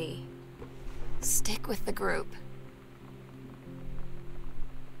group, Katie. Stick with the group.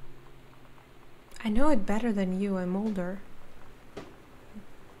 I know it better than you, I'm older.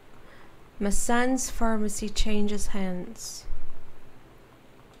 Massan's pharmacy changes hands.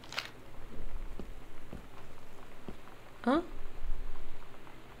 Huh?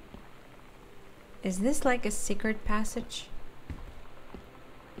 Is this like a secret passage?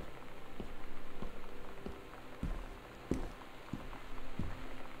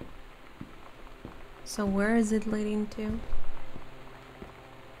 So where is it leading to?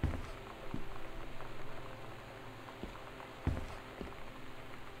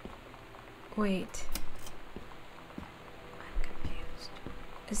 Wait. I'm confused.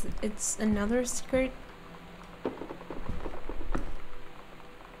 It's another secret?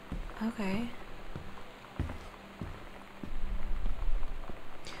 Okay.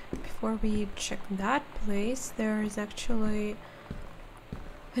 Before we check that place, there is actually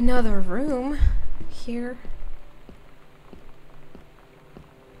another room here.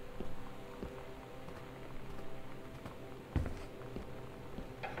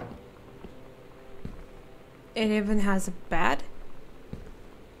 It even has a bed?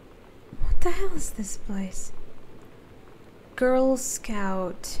 What the hell is this place? Girl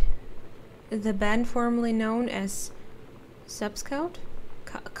Scout. The band formerly known as Sub Scout?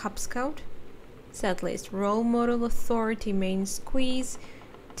 Cub Scout? Set list. Role model, authority, main squeeze,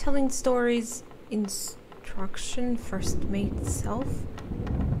 telling stories, instruction, first mate self.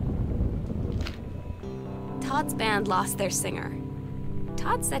 Todd's band lost their singer.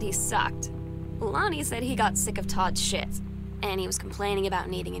 Todd said he sucked. Lonnie said he got sick of Todd's shit, and he was complaining about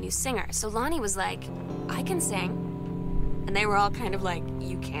needing a new singer. So Lonnie was like, "I can sing." And they were all kind of like,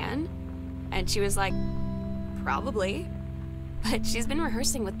 "You can?" And she was like, "Probably." But she's been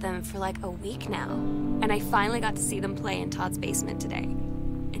rehearsing with them for like a week now. And I finally got to see them play in Todd's basement today.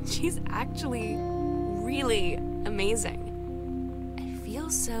 And she's actually really amazing. I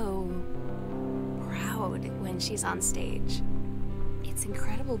feel so proud when she's on stage. It's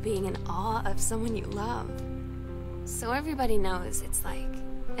incredible being in awe of someone you love. So everybody knows it's like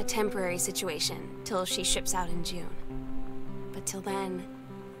a temporary situation till she ships out in June. But till then,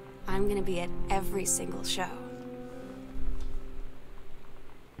 I'm gonna be at every single show.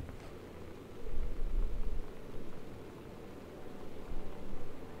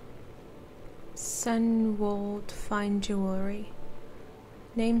 Sunwold Fine Jewelry.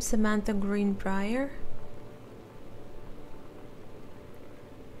 Name Samantha Greenbrier.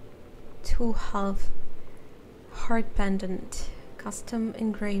 2-half heart pendant. Custom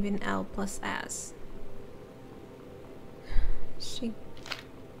engraving L+S. She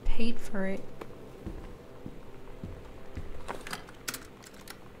paid for it.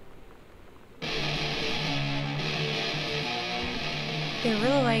 They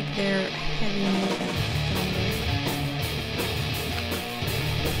really like their heavy music.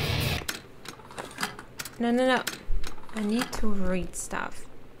 No. I need to read stuff.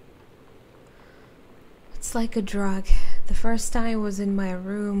 It's like a drug. The first time was in my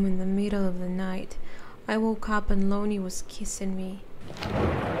room in the middle of the night. I woke up and Lonnie was kissing me.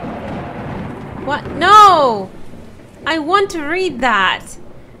 What? No! I want to read that!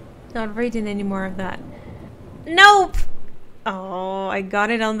 Not reading any more of that. Nope! Oh, I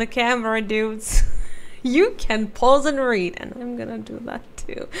got it on the camera, dudes. You can pause and read, and I'm gonna do that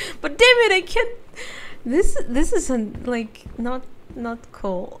too. But damn it, I can't. This isn't like not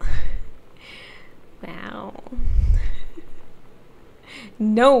cool. Wow.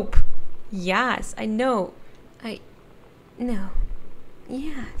 Nope. Yes, I know. No.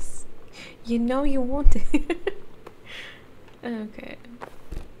 Yes. You know you want it. Okay.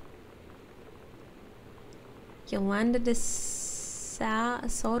 Yolanda de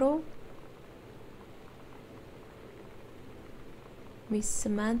Soto. Miss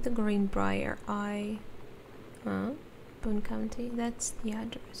Samantha Greenbrier. Boone County. That's the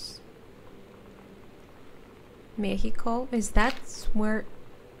address. Mexico. Is that where?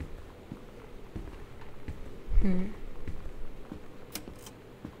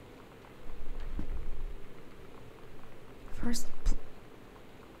 First.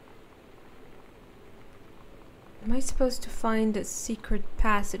 Am I supposed to find a secret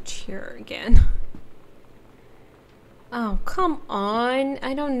passage here again? Oh, come on.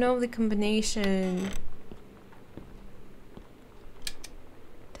 I don't know the combination.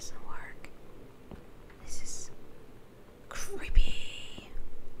 Doesn't work. This is creepy.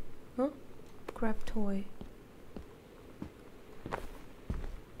 Huh? Grab toy.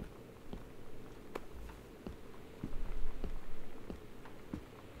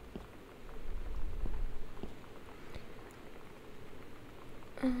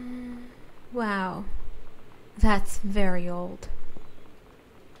 Wow. That's very old.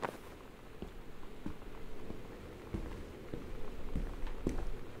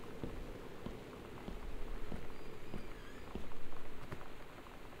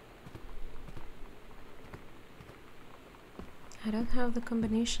 I don't have the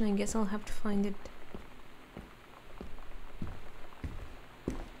combination. I guess I'll have to find it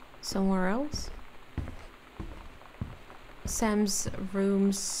somewhere else. Sam's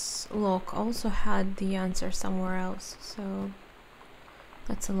room's lock also had the answer somewhere else, so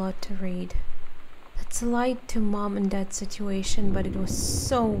that's a lot to read. That's a light to mom and dad's situation, but it was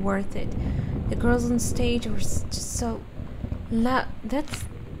so worth it. The girls on stage were just so loud. That's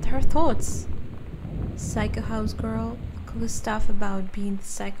her thoughts. Psycho House Girl. Cool stuff about being the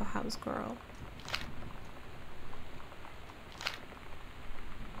Psycho House Girl.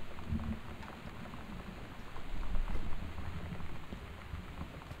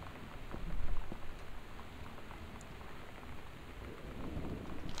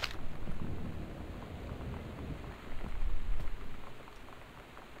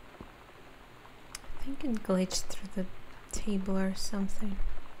 I think it glitched through the table or something.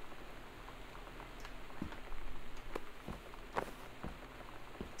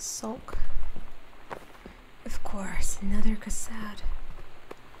 Sulk. Of course, another cassette.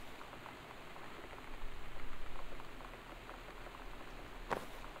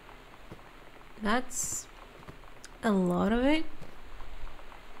 That's a lot of it.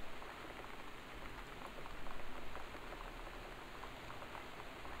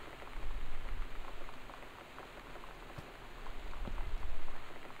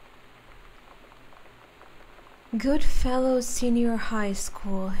 Goodfellow Senior High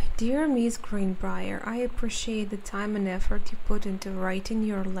School. Dear Miss Greenbrier, I appreciate the time and effort you put into writing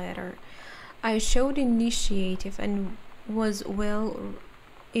your letter. I showed initiative and was well.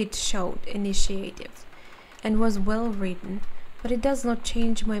 It showed initiative and was well written, but it does not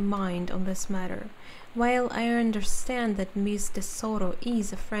change my mind on this matter. While I understand that Miss De Soto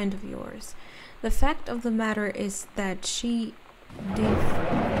is a friend of yours, the fact of the matter is that she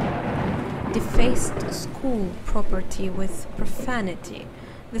defaced school property with profanity.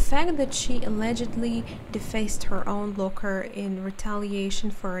 The fact that she allegedly defaced her own locker in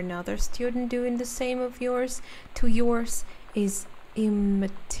retaliation for another student doing the same to yours is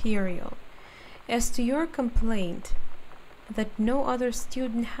immaterial. As to your complaint that no other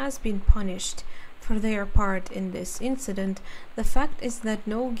student has been punished for their part in this incident, the fact is that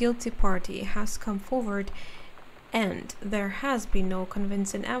no guilty party has come forward and there has been no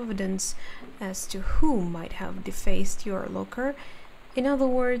convincing evidence as to who might have defaced your locker. In other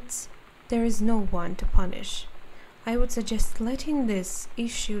words, there is no one to punish. I would suggest letting this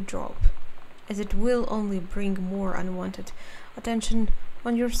issue drop, as it will only bring more unwanted attention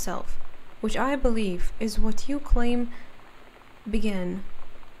on yourself, which I believe is what you claim began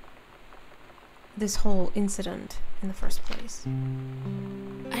this whole incident in the first place.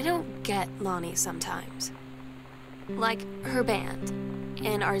 I don't get Lonnie sometimes. Like, her band,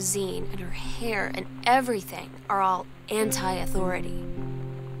 and our zine, and her hair, and everything are all anti-authority.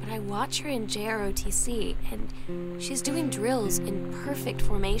 But I watch her in JROTC, and she's doing drills in perfect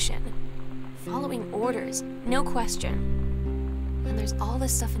formation, following orders, no question. And there's all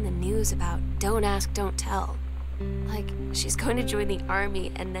this stuff in the news about don't ask, don't tell. Like, she's going to join the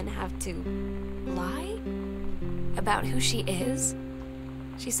army and then have to lie about who she is.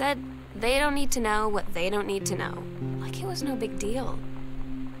 She said they don't need to know what they don't need to know. Like it was no big deal.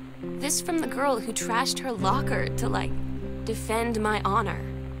 This from the girl who trashed her locker to, like, defend my honor.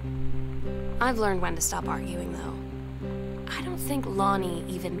 I've learned when to stop arguing, though. I don't think Lonnie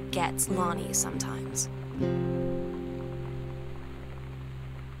even gets Lonnie sometimes.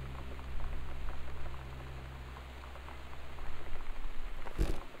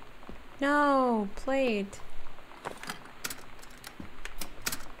 No, plate.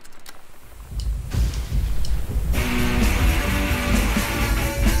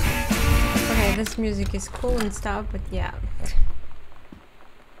 Okay, this music is cool and stuff, but yeah.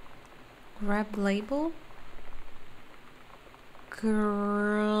 Grab label.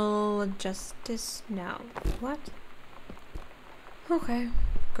 Girl justice? No. What? Okay.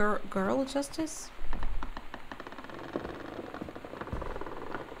 Girl justice?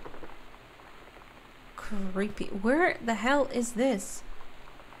 Creepy. Where the hell is this?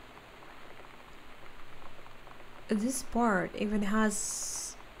 This part even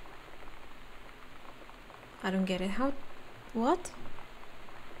has... I don't get it. How... What?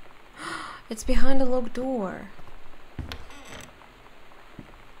 It's behind a locked door.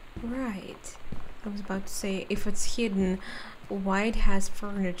 Right. I was about to say, if it's hidden, why it has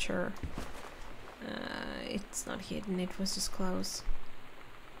furniture? It's not hidden, it was just close.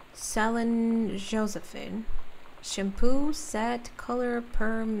 Salon Josephine. Shampoo, set, color,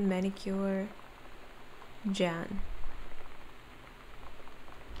 perm, manicure. Jan.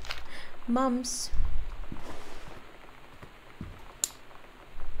 Mums.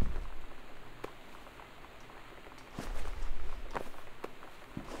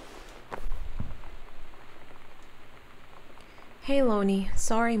 Hey Lonnie,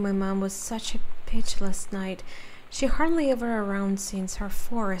 sorry my mom was such a bitch last night. She hardly ever around since her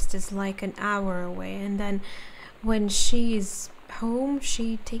forest is like an hour away, and then when she's home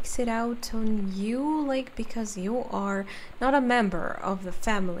she takes it out on you, like because you are not a member of the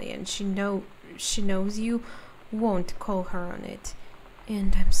family and she knows you won't call her on it.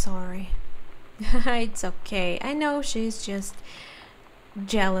 And I'm sorry. It's okay. I know she's just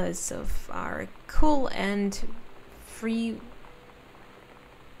jealous of our cool and free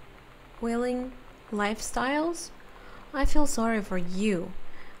willing lifestyles. I feel sorry for you.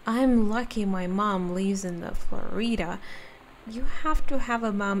 I'm lucky my mom lives in the Florida. You have to have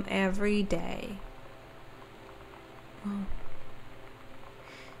a mom every day. Oh.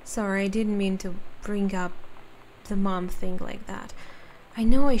 Sorry, I didn't mean to bring up the mom thing like that. I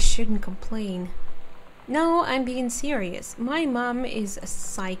know I shouldn't complain. No, I'm being serious. My mom is a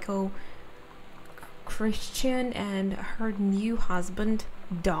psycho Christian and her new husband,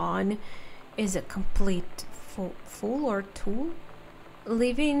 Don, is a complete fool or tool.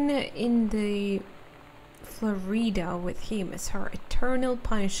 Living in the Florida with him is her eternal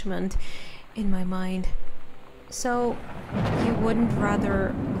punishment in my mind. So, you wouldn't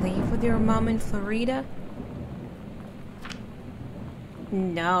rather live with your mom in Florida?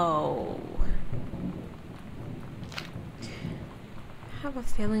 No. I have a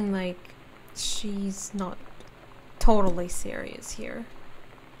feeling like she's not totally serious here.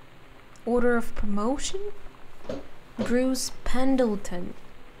 Order of promotion? Bruce Pendleton,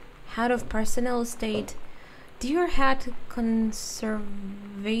 head of personnel estate, Deer Hat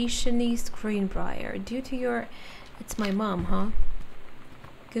Conservationist Greenbrier. Due to your... It's my mom, huh?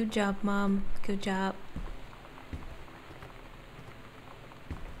 Good job, Mom. Good job.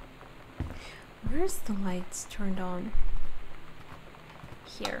 Where's the lights turned on?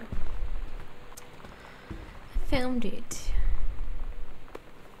 Here. I found it.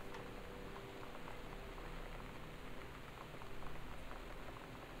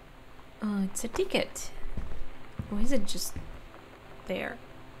 It's a ticket. Why is it just there?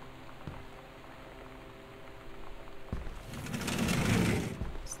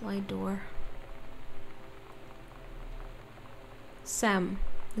 Slide door. Sam,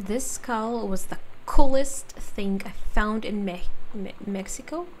 this skull was the coolest thing I found in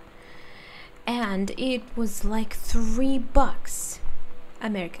Mexico. And it was like $3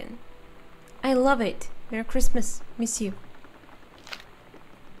 American. I love it. Merry Christmas. Miss you.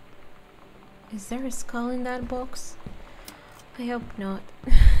 Is there a skull in that box? I hope not.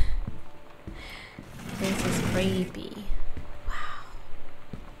 This is creepy. Wow.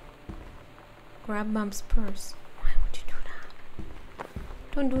 Grab Mom's purse. Why would you do that?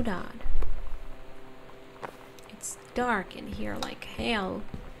 Don't do that. It's dark in here like hell.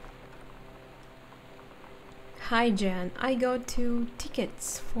 Hi Jan, I got 2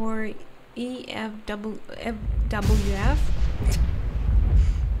 tickets for EFWF.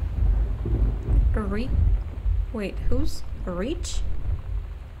 Wait, who's Reach?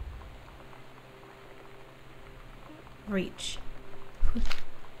 Reach.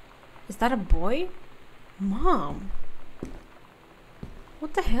 Is that a boy? Mom.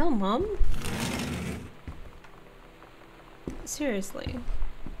 What the hell, Mom? Seriously.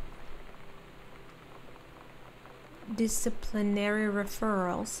 Disciplinary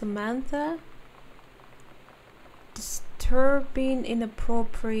referral. Samantha. Disturbing,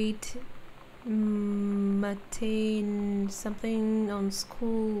 inappropriate, maintain something on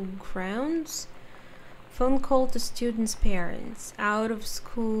school grounds. Phone call to students' parents. Out of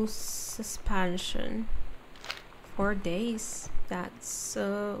school suspension. 4 days. That's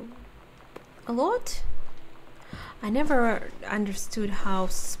a lot. I never understood how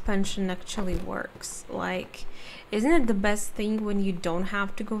suspension actually works. Like, isn't it the best thing when you don't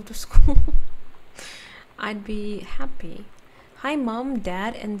have to go to school? I'd be happy. Hi Mom,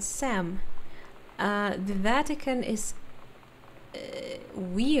 Dad, and Sam. The Vatican is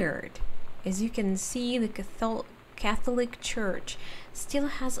weird. As you can see, the Catholic Church still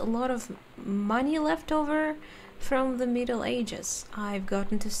has a lot of money left over from the Middle Ages. I've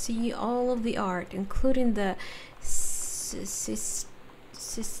gotten to see all of the art, including the Sistine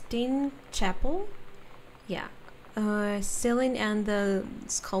Chapel. Yeah. Ceiling and the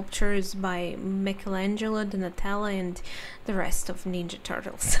sculptures by Michelangelo, Donatello, and the rest of Ninja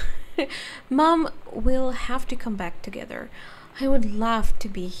Turtles. Mom, we'll have to come back together. I would love to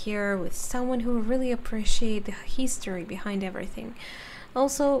be here with someone who really appreciates the history behind everything.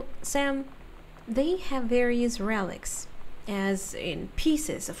 Also, Sam, they have various relics, as in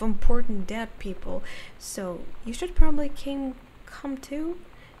pieces of important dead people, so you should probably come too.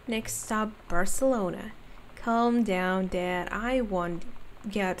 Next stop, Barcelona. Calm down, Dad. I won't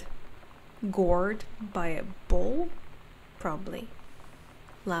get gored by a bull. Probably.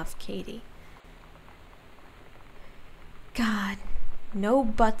 Love, Katie. God, no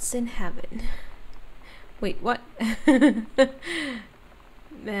butts in heaven. Wait, what?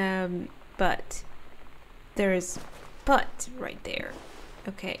 But there's but right there.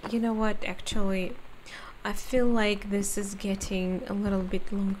 Okay, you know what? Actually, I feel like this is getting a little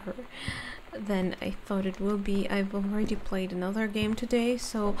bit longer than I thought it will be. I've already played another game today,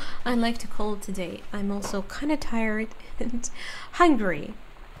 so I'd like to call it today. I'm also kind of tired and hungry.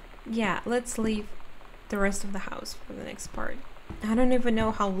 Yeah, let's leave the rest of the house for the next part. I don't even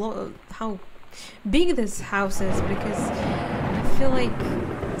know how big this house is, because I feel like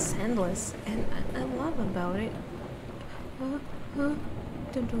it's endless, and I love about it. Don't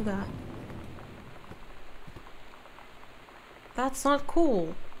do that. That's not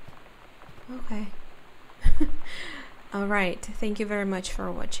cool. Okay. Alright, thank you very much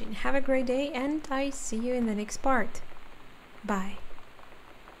for watching. Have a great day, and I see you in the next part. Bye.